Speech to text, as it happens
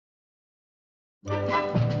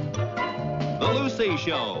The Lucy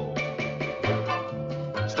Show.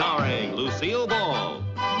 Starring Lucille Ball.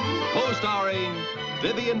 Co-starring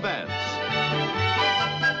Vivian Vance.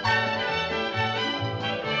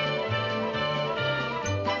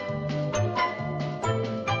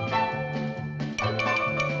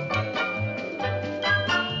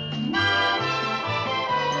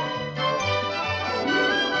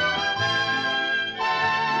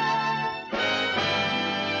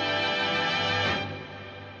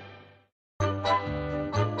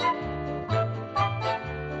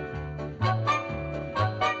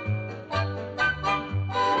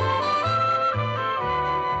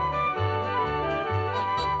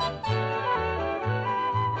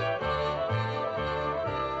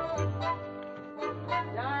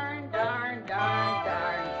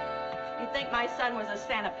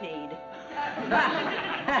 Centipede.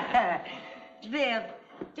 Viv,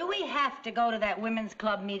 do we have to go to that women's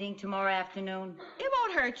club meeting tomorrow afternoon? It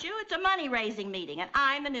won't hurt you. It's a money-raising meeting, and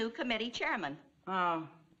I'm the new committee chairman. Oh.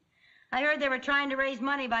 I heard they were trying to raise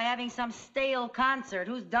money by having some stale concert.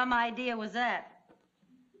 Whose dumb idea was that?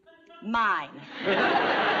 Mine.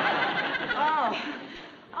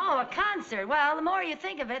 Oh, a concert. Well, the more you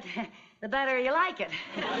think of it, the better you like it.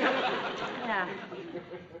 Yeah.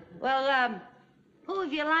 Well, who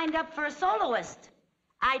have you lined up for a soloist?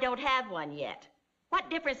 I don't have one yet.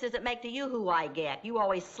 What difference does it make to you who I get? You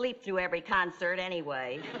always sleep through every concert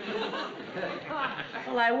anyway.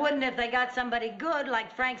 Well, I wouldn't if they got somebody good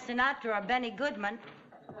like Frank Sinatra or Benny Goodman.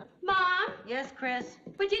 Mom? Yes, Chris?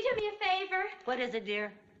 Would you do me a favor? What is it,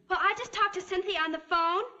 dear? Well, I just talked to Cynthia on the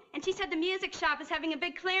phone, and she said the music shop is having a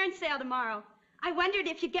big clearance sale tomorrow. I wondered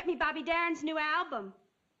if you'd get me Bobby Darin's new album.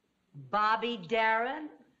 Bobby Darin?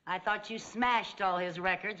 I thought you smashed all his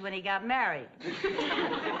records when he got married.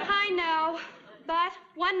 I know, but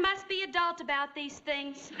one must be adult about these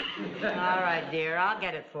things. All right, dear, I'll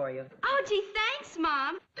get it for you. Oh, gee, thanks,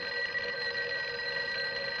 Mom.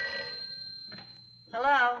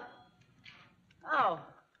 Hello? Oh,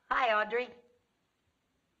 hi, Audrey.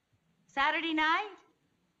 Saturday night?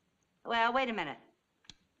 Well, wait a minute.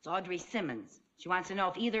 It's Audrey Simmons. She wants to know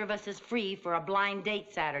if either of us is free for a blind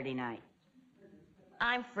date Saturday night.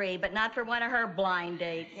 I'm free, but not for one of her blind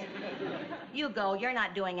dates. You go. You're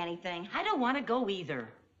not doing anything. I don't want to go either.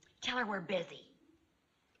 Tell her we're busy.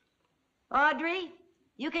 Audrey,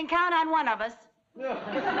 you can count on one of us.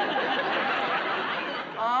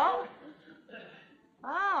 Oh?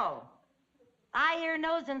 Oh. Eye, ear,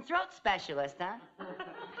 nose, and throat specialist, huh?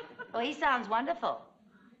 Well, he sounds wonderful.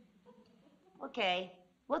 Okay.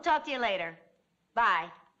 We'll talk to you later. Bye.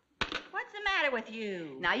 What's the matter with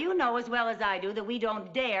you? Now, you know as well as I do that we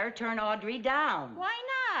don't dare turn Audrey down. Why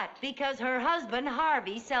not? Because her husband,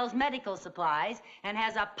 Harvey, sells medical supplies and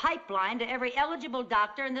has a pipeline to every eligible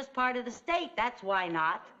doctor in this part of the state. That's why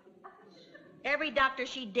not. Every doctor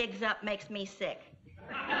she digs up makes me sick.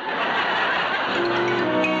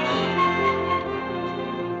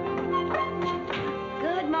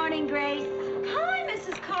 Good morning, Grace. Hi,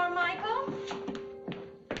 Mrs. Carmichael.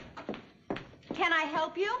 Can I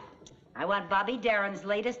help you? I want Bobby Darin's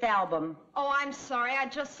latest album. Oh, I'm sorry. I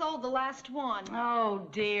just sold the last one. Oh,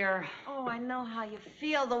 dear. Oh, I know how you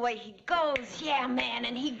feel, the way he goes. Yeah, man,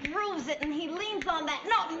 and he grooves it, and he leans on that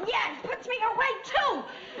note, and yeah, it puts me away, too.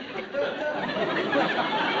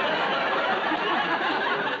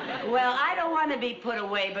 Well, I don't want to be put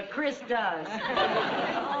away, but Chris does.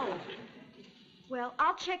 Oh. Well,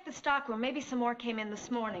 I'll check the stockroom. Maybe some more came in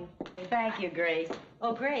this morning. Thank you, Grace.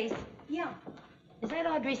 Oh, Grace. Yeah. Is that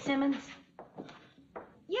Audrey Simmons?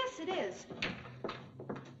 Yes, it is.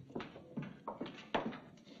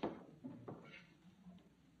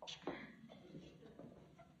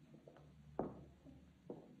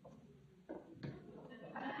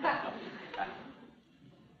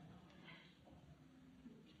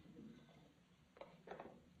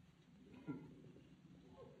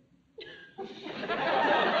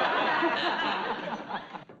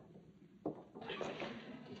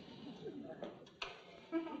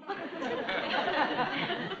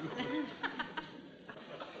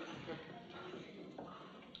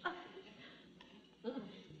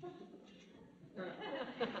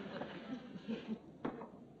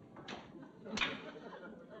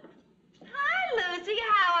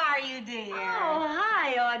 Dear. Oh,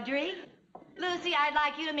 hi, Audrey. Lucy, I'd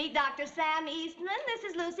like you to meet Dr. Sam Eastman. This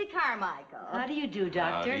is Lucy Carmichael. How do you do,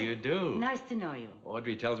 Doctor? How do you do? Nice to know you.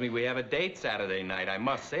 Audrey tells me we have a date Saturday night. I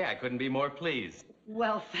must say, I couldn't be more pleased.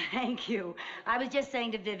 Well, thank you. I was just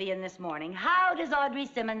saying to Vivian this morning, how does Audrey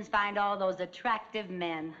Simmons find all those attractive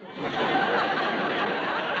men?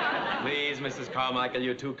 Please, Mrs. Carmichael,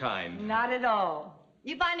 you're too kind. Not at all.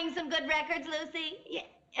 You finding some good records, Lucy?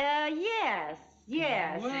 Yes.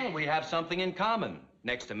 Well, we have something in common.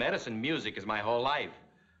 Next to medicine, music is my whole life.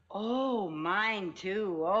 Oh, mine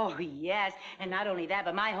too. Oh, yes. And not only that,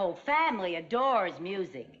 but my whole family adores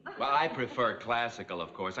music. Well, I prefer classical,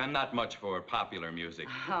 of course. I'm not much for popular music.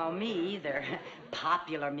 Oh, me either.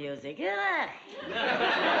 Popular music. Ugh.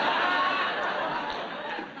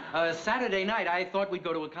 Saturday night, I thought we'd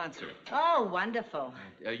go to a concert. Oh, wonderful.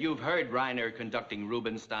 You've heard Reiner conducting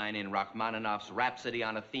Rubinstein in Rachmaninoff's Rhapsody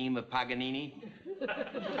on a Theme of Paganini?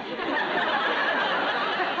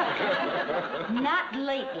 Not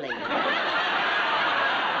lately.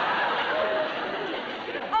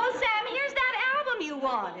 Oh, Sam, here's that album you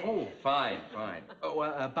wanted. Oh, fine. Oh,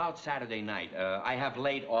 about Saturday night, I have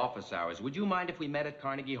late office hours. Would you mind if we met at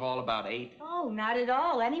Carnegie Hall about 8? Oh, not at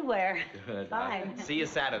all. Anywhere. Good. Fine. See you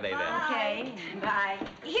Saturday, then. Okay. Bye.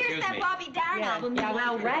 Here's Excuse that me. Bobby Darin album you Yeah,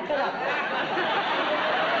 well, wanted. wrap it up.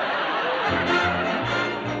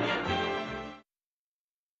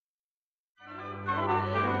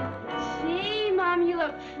 Gee, Mom, you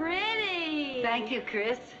look pretty. Thank you,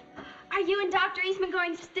 Chris. Are you and Dr. Eastman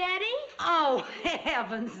going steady? Oh,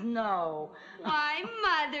 heavens, no. Why,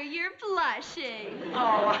 Mother, you're blushing.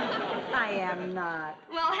 Oh, I am not.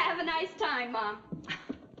 Well, have a nice time, Mom.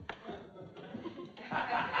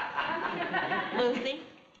 Lucy,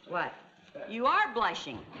 What? you are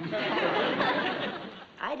blushing.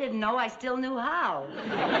 I didn't know I still knew how.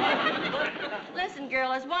 Listen,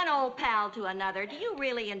 girl, as one old pal to another, do you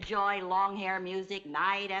really enjoy long hair music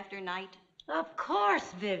night after night? Of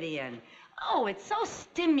course, Vivian. Oh, it's so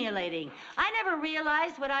stimulating. I never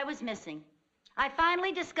realized what I was missing. I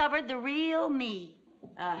finally discovered the real me.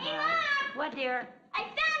 Uh-huh. What, dear? I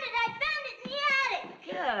found it in the attic.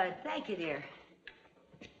 Good. Thank you, dear.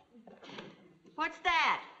 What's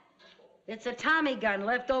that? It's a Tommy gun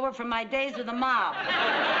left over from my days with the mob.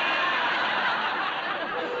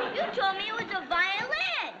 You told me it was a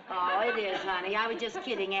violin. Oh, it is, honey. I was just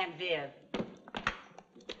kidding, Aunt Viv.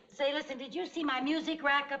 Say, listen, did you see my music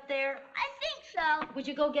rack up there? I think so. Would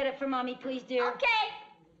you go get it for Mommy, please, dear? Okay.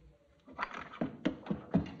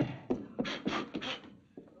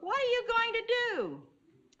 What are you going to do?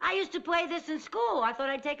 I used to play this in school. I thought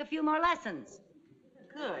I'd take a few more lessons.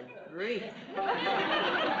 Good grief.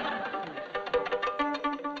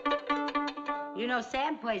 You know,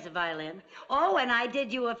 Sam plays a violin. Oh, and I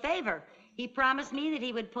did you a favor. He promised me that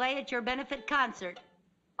he would play at your benefit concert.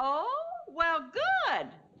 Oh, well, good.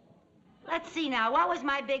 Let's see now. What was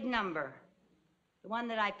my big number? The one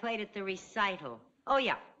that I played at the recital. Oh,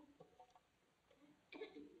 yeah.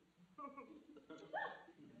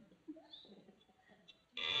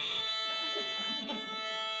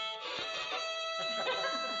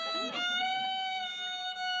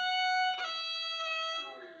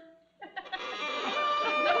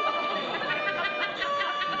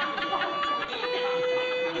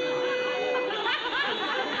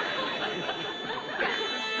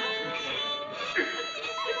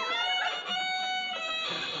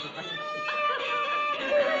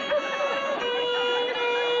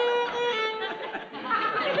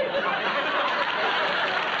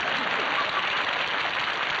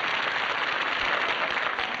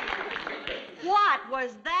 What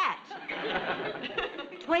was that?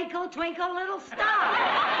 Twinkle, twinkle, little star.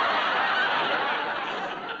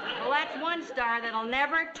 Well, that's one star that'll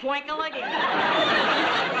never twinkle again.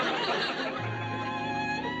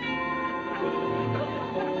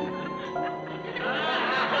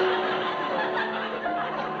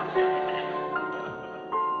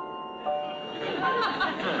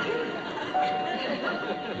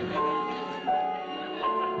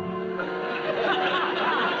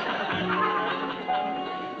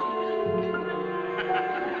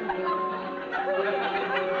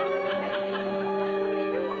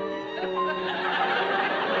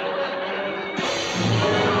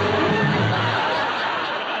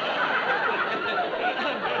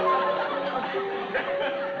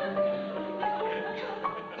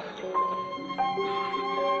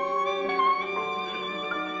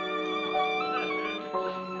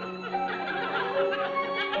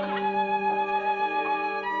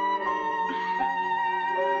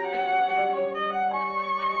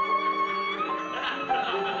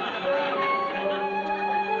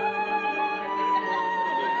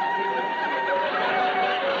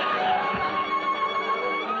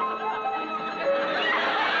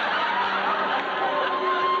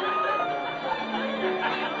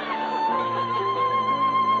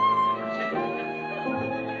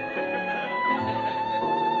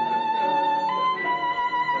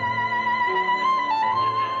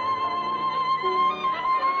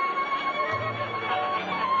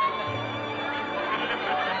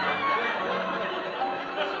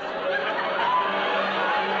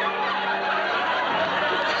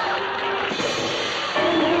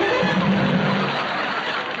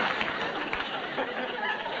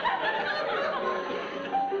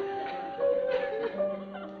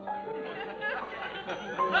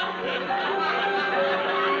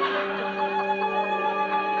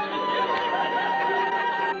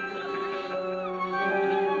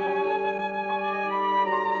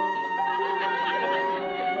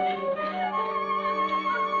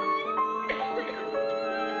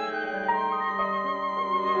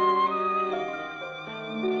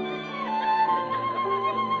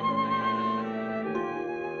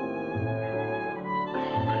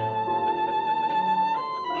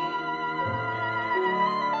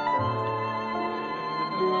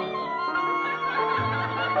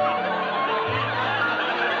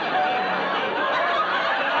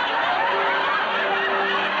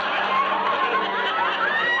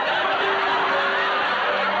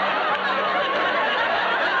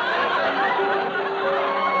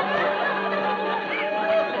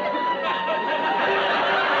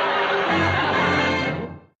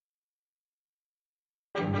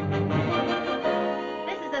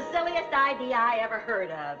 Idea I ever heard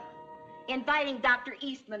of. Inviting Dr.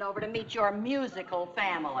 Eastman over to meet your musical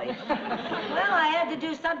family. Well, I had to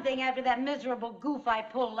do something after that miserable goof I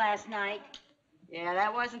pulled last night. Yeah,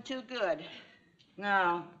 that wasn't too good.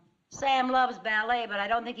 No. Sam loves ballet, but I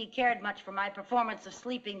don't think he cared much for my performance of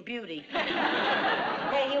Sleeping Beauty.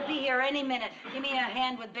 Hey, he'll be here any minute. Give me a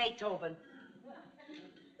hand with Beethoven.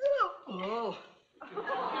 Oh.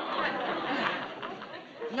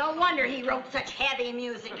 No wonder he wrote such heavy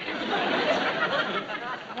music.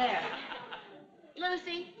 There.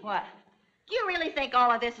 Lucy, What? do you really think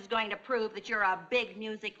all of this is going to prove that you're a big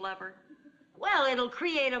music lover? Well, it'll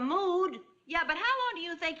create a mood. Yeah, but how long do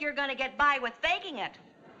you think you're going to get by with faking it?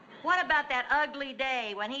 What about that ugly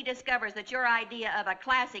day when he discovers that your idea of a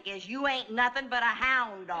classic is You Ain't Nothing But a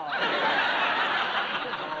Hound Dog?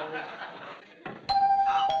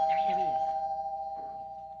 Oh, there he is.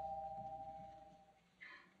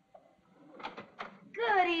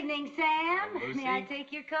 Good evening, Sam. Lucy. May I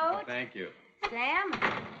take your coat? Thank you. Sam,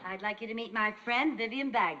 I'd like you to meet my friend,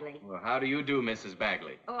 Vivian Bagley. Well, how do you do, Mrs.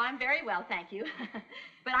 Bagley? Oh, I'm very well, thank you.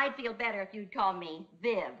 But I'd feel better if you'd call me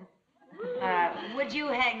Viv. Would you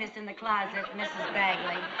hang this in the closet, Mrs.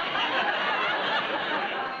 Bagley?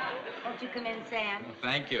 Won't you come in, Sam?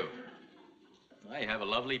 Thank you. I have a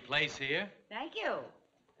lovely place here. Thank you.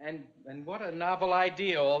 And what a novel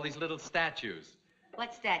idea, all these little statues.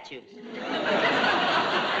 What statues?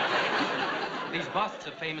 These busts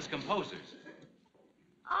of famous composers.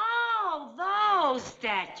 Oh, those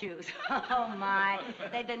statues. Oh, my.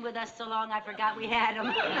 They've been with us so long, I forgot we had them.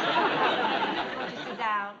 Won't you sit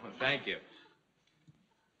down? Well, thank you.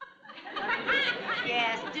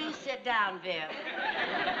 Yes, do sit down, Viv.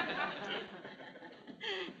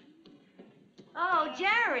 Oh,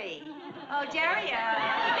 Jerry. Oh, Jerry,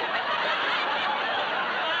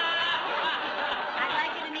 I'd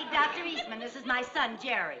like you to meet Dr. Eastman. This is my son,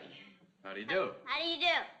 Jerry. How do you do? How do you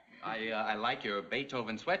do? I like your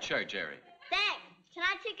Beethoven sweatshirt, Jerry. Thanks. Can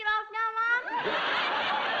I take it off now,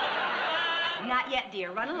 Mom? Not yet,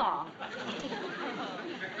 dear. Run along.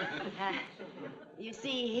 You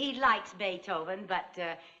see, he likes Beethoven, but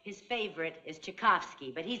his favorite is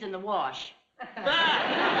Tchaikovsky, but he's in the wash.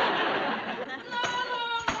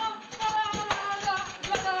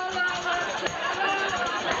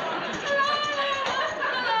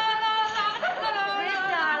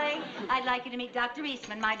 I'd like you to meet Dr.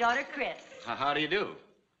 Eastman, my daughter, Chris. How do you do?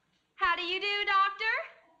 How do you do, Doctor?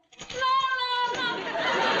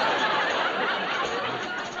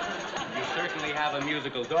 You certainly have a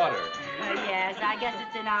musical daughter. Yes, I guess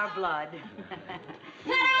it's in our blood.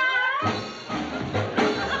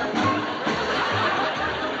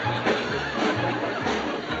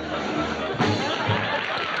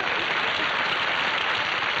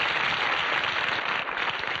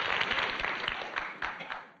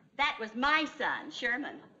 That was my son,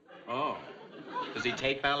 Sherman. Oh. Does he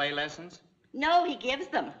take ballet lessons? No, he gives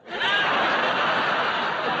them.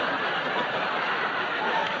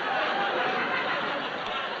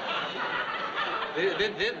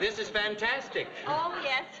 This is fantastic. Oh,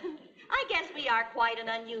 yes. I guess we are quite an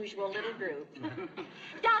unusual little group.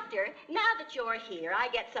 Doctor, now that you're here, I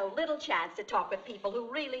get so little chance to talk with people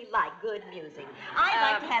who really like good music.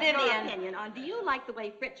 I'd like to have your Vivian. opinion on, do you like the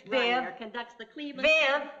way Fritz Viv. Reiner conducts the Cleveland...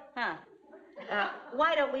 Viv. Huh?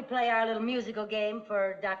 Why don't we play our little musical game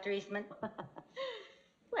for Dr. Eastman?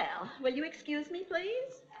 Well, will you excuse me,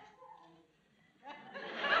 please?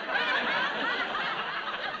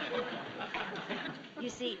 You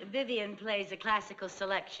see, Vivian plays a classical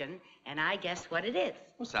selection, and I guess what it is.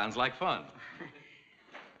 Well, sounds like fun.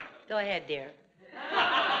 Go ahead, dear.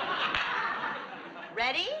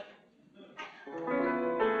 Ready?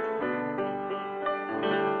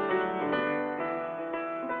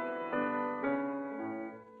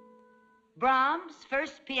 Brahms'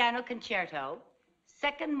 First Piano Concerto,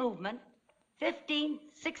 second movement, 15th,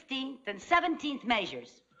 16th, and 17th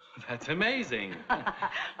measures. That's amazing.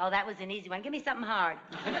 Oh, that was an easy one. Give me something hard.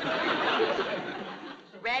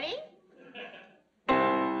 Ready?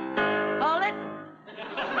 Hold it.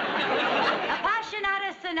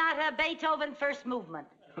 Appassionata Sonata, Beethoven, first movement.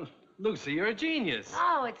 Lucy, you're a genius.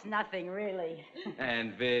 Oh, it's nothing, really.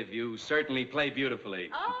 And Viv, you certainly play beautifully.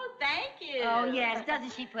 Oh, thank you. Oh, yes,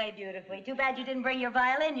 doesn't she play beautifully? Too bad you didn't bring your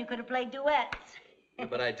violin. You could have played duets.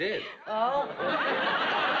 But I did. Oh?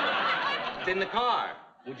 It's in the car.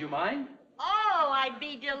 Would you mind? Oh, I'd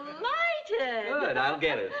be delighted. Good, I'll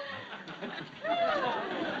get it.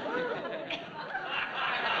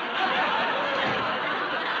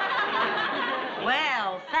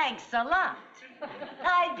 Well, thanks a lot.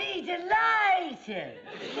 I'd be delighted.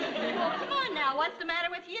 Oh, come on now. What's the matter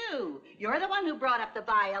with you? You're the one who brought up the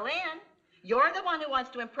violin. You're the one who wants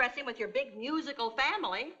to impress him with your big musical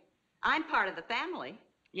family. I'm part of the family.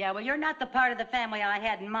 Yeah, well, you're not the part of the family I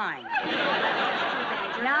had in mind.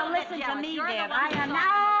 Now listen to me, You're the Viv. one I who's am. talking.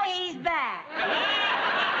 Now he's back.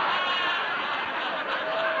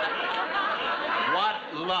 What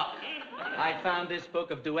luck. I found this book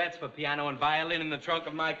of duets for piano and violin in the trunk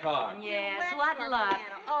of my car. Yes, Duets what for luck.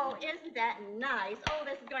 piano. Oh, isn't that nice? Oh,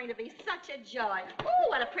 this is going to be such a joy. Oh,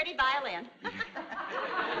 what a pretty violin.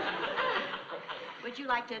 Would you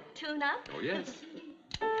like to tune up? Oh, yes.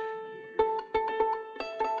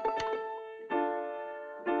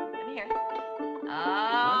 Come here.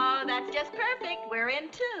 Oh, that's just perfect. We're in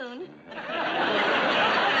tune.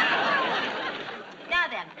 Now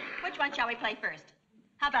then, which one shall we play first?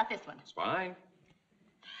 How about this one? It's fine.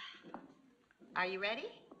 Are you ready?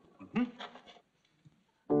 Mm-hmm.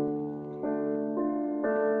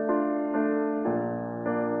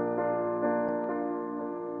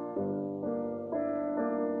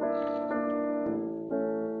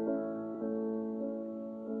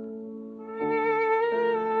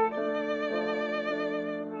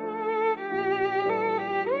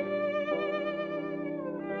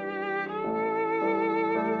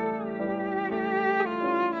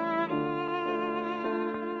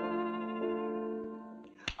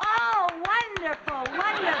 Oh, wonderful,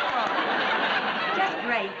 wonderful. Just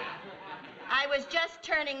great. I was just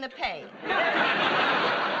turning the page.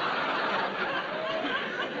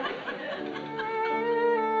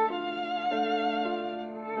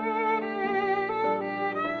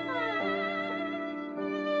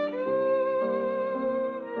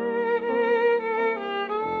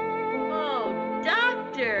 Oh,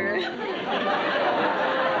 Doctor.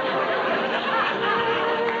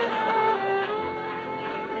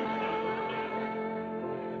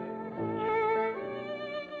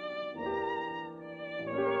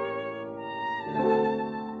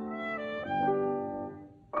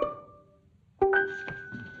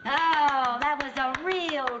 Oh, that was a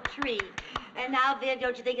real treat. And now, Viv,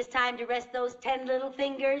 don't you think it's time to rest those 10 little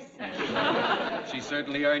fingers? She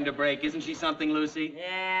certainly earned a break. Isn't she something, Lucy?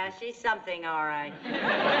 Yeah, she's something, all right.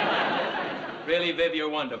 Really, Viv, you're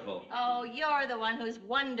wonderful. Oh, you're the one who's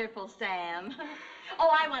wonderful, Sam. Oh,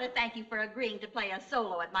 I want to thank you for agreeing to play a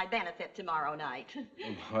solo at my benefit tomorrow night.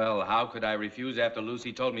 Well, how could I refuse after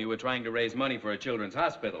Lucy told me you were trying to raise money for a children's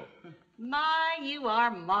hospital? My, you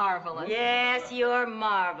are marvelous. Yes, you're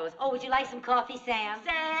marvelous. Oh, would you like some coffee, Sam?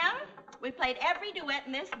 Sam, we played every duet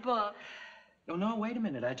in this book. Oh, no, wait a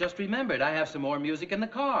minute. I just remembered. I have some more music in the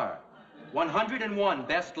car. 101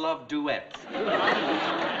 best loved duets.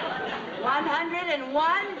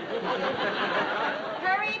 101?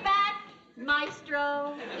 Hurry back,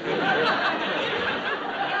 maestro.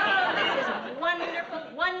 Oh, this is wonderful,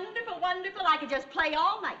 wonderful, wonderful. I could just play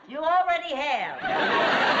all night. You already have.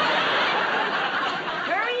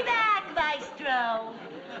 Hurry back, maestro.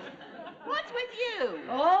 What's with you?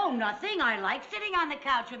 Oh, nothing. I like sitting on the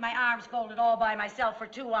couch with my arms folded all by myself for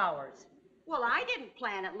 2 hours. Well, I didn't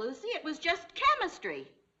plan it, Lucy. It was just chemistry.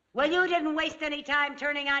 Well, you didn't waste any time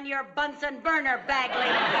turning on your Bunsen burner, Bagley.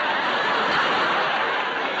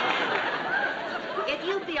 If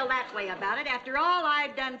you feel that way about it, after all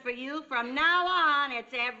I've done for you, from now on,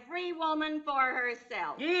 it's every woman for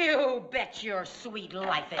herself. You bet your sweet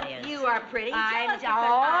life it is. You are pretty jealous.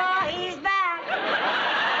 He's back.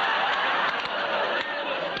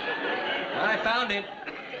 I found it.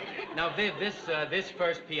 Now, Viv, this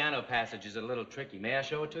first piano passage is a little tricky. May I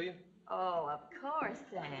show it to you? Oh, of course,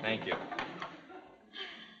 Sam. Thank you.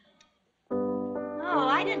 Oh,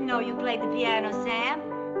 I didn't know you played the piano, Sam.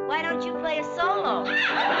 Why don't you play a solo?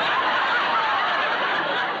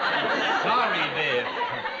 Sorry, Viv.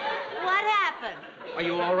 What happened? Are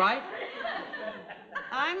you all right?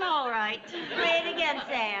 I'm all right. Play it again,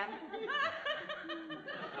 Sam.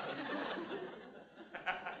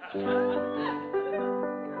 My,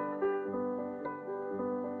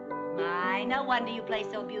 no wonder you play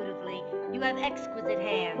so beautifully. You have exquisite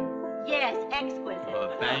hands. Yes, exquisite.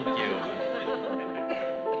 Oh, thank you.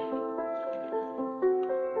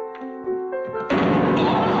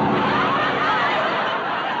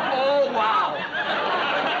 Oh, wow.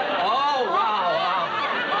 Oh, wow, wow.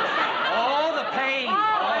 Oh, the pain.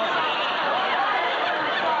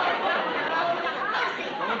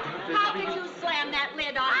 How did you slam that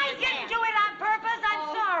lid on I his didn't hand? do it on purpose. I'm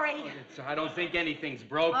sorry. I don't think anything's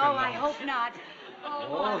broken. Oh, I though. hope not.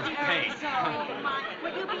 Oh, the pain. Oh, my.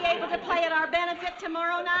 Would you be able to play at our benefit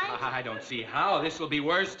tomorrow night? I don't see how. This will be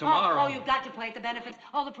worse tomorrow. Oh, you've got to play at the benefits.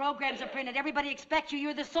 All the programs are printed. Everybody expects you.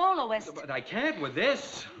 You're the soloist. But I can't with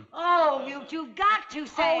this. Oh, you've got to,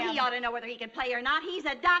 Sam. Oh, he ought to know whether he can play or not. He's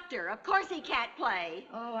a doctor. Of course he can't play.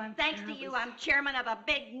 Oh, I'm Thanks to you, I'm chairman of a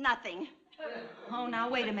big nothing. Oh, now,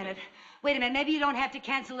 wait a minute. Wait a minute. Maybe you don't have to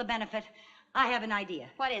cancel the benefit. I have an idea.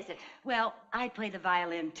 What is it? Well, I play the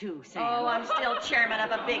violin, too, Sam. Oh, I'm still chairman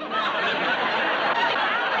of a big nothing.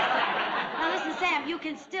 Now, listen, Sam, you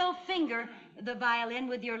can still finger the violin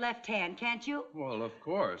with your left hand, can't you? Well, of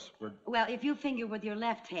course, but... Well, if you finger with your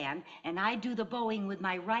left hand and I do the bowing with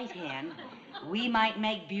my right hand, we might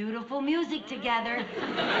make beautiful music together.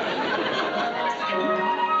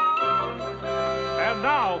 And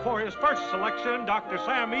now, for his first selection, Dr.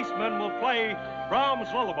 Sam Eastman will play Brahms'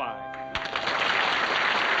 Lullaby.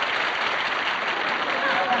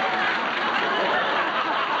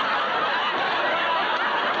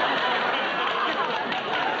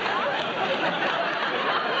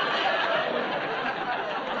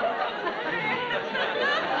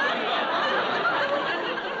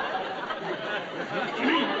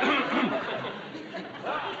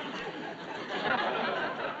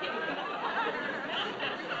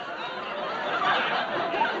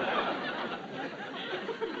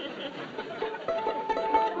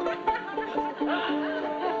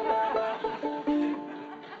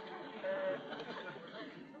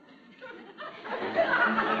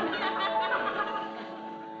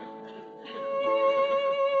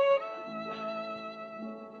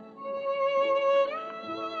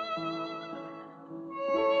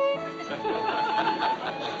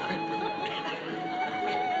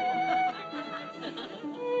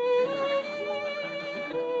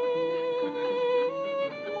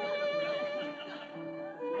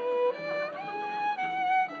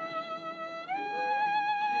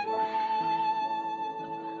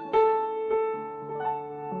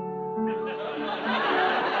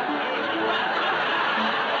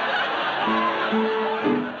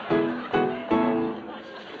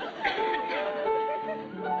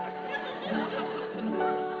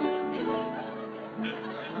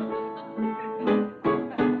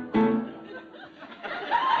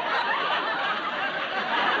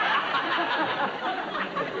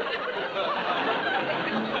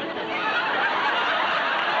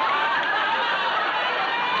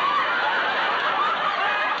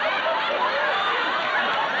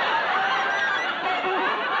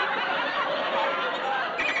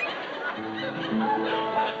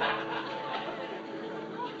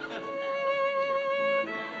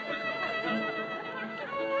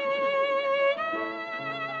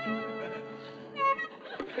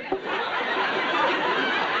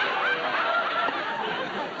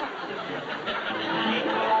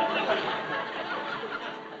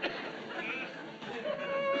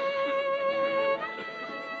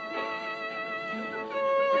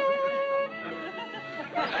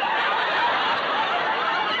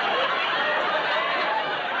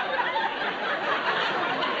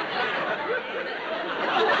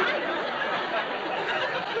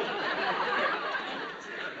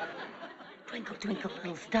 Twinkle, twinkle,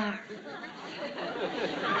 little star.